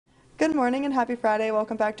Good morning and happy Friday.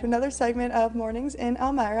 Welcome back to another segment of Mornings in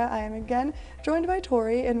Elmira. I am again joined by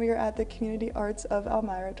Tori, and we are at the Community Arts of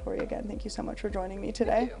Elmira. Tori, again, thank you so much for joining me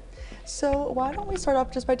today. Thank you. So why don't we start off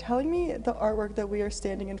just by telling me the artwork that we are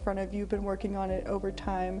standing in front of. You've been working on it over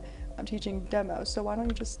time. I'm teaching demos, so why don't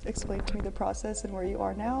you just explain to me the process and where you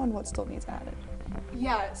are now and what still needs added?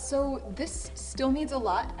 Yeah, so this still needs a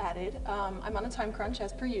lot added. I'm on a time crunch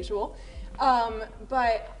as per usual.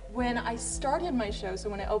 But when I started my show, so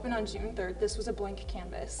when it opened on June 3rd, this was a blank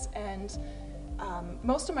canvas. And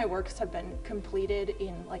most of my works have been completed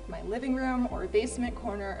in like my living room or basement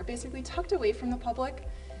corner, or basically tucked away from the public,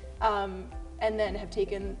 and then have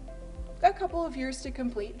taken a couple of years to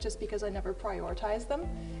complete just because I never prioritized them.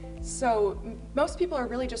 So most people are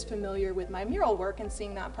really just familiar with my mural work and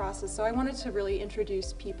seeing that process. So I wanted to really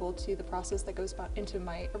introduce people to the process that goes into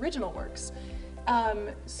my original works.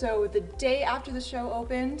 So the day after the show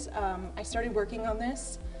opened, I started working on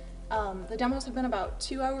this. The demos have been about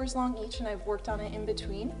 2 hours long each, and I've worked on it in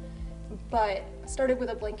between. But I started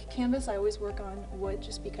with a blank canvas. I always work on wood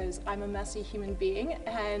just because I'm a messy human being,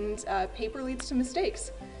 and paper leads to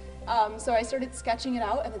mistakes. So I started sketching it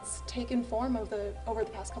out, and it's taken form over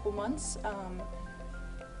the past couple months.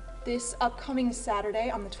 This upcoming Saturday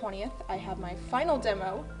on the 20th, I have my final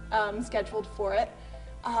demo scheduled for it.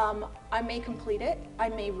 I may complete it, I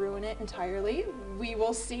may ruin it entirely. We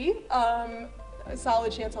will see. A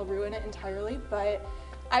solid chance I'll ruin it entirely, but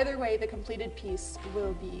either way, the completed piece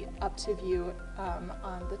will be up to view on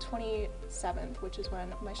the 27th, which is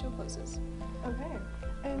when my show closes. Okay.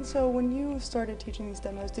 And so when you started teaching these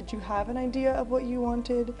demos, did you have an idea of what you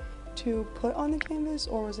wanted to put on the canvas,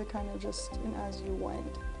 or was it kind of just an as you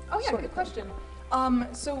went? Oh yeah, good question.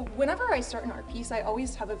 So whenever I start an art piece, I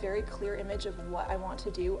always have a very clear image of what I want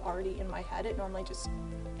to do already in my head. It normally just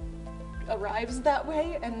arrives that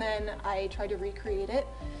way, and then I try to recreate it.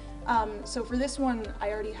 So for this one,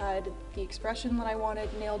 I already had the expression that I wanted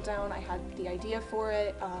nailed down. I had the idea for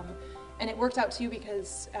it, and it worked out too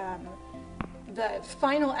because the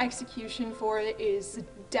final execution for it is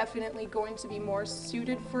definitely going to be more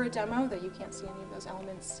suited for a demo, though you can't see any of those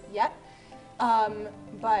elements yet.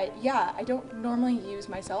 But yeah, I don't normally use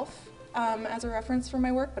myself as a reference for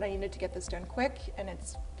my work, but I needed to get this done quick, and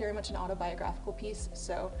it's very much an autobiographical piece,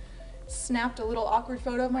 so snapped a little awkward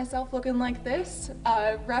photo of myself looking like this,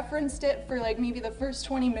 referenced it for like maybe the first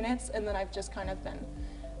 20 minutes, and then I've just kind of been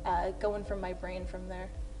going from my brain from there.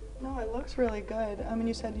 No, it looks really good. I mean,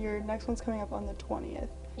 you said your next one's coming up on the 20th.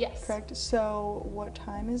 Yes. Correct? So what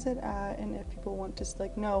time is it at, and if people want to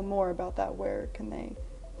like know more about that, where can they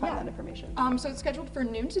find that information? So it's scheduled for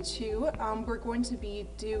noon to 2. We're going to be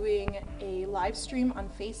doing a live stream on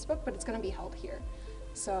Facebook, but it's going to be held here.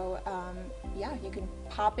 So yeah, you can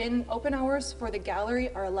pop in. Open hours for the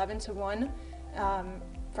gallery are 11 to 1,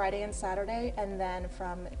 Friday and Saturday, and then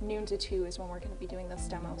from noon to 2 is when we're going to be doing this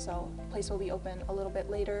demo. So the place will be open a little bit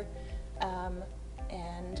later,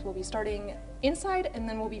 and we'll be starting inside, and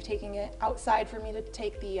then we'll be taking it outside for me to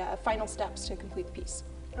take the final steps to complete the piece.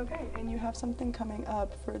 Okay, and you have something coming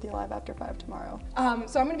up for the Live After 5 tomorrow.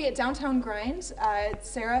 So I'm going to be at Downtown Grind.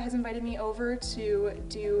 Sarah has invited me over to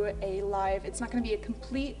do a live. It's not going to be a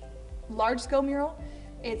complete large-scale mural.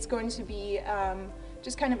 It's going to be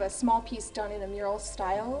just kind of a small piece done in a mural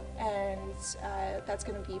style, and that's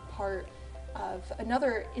going to be part of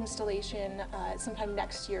another installation sometime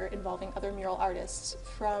next year involving other mural artists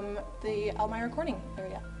from the Elmira Corning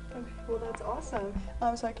area. Okay, well that's awesome.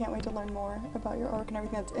 So I can't wait to learn more about your artwork and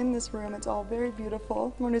everything that's in this room. It's all very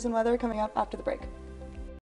beautiful. More news and weather coming up after the break.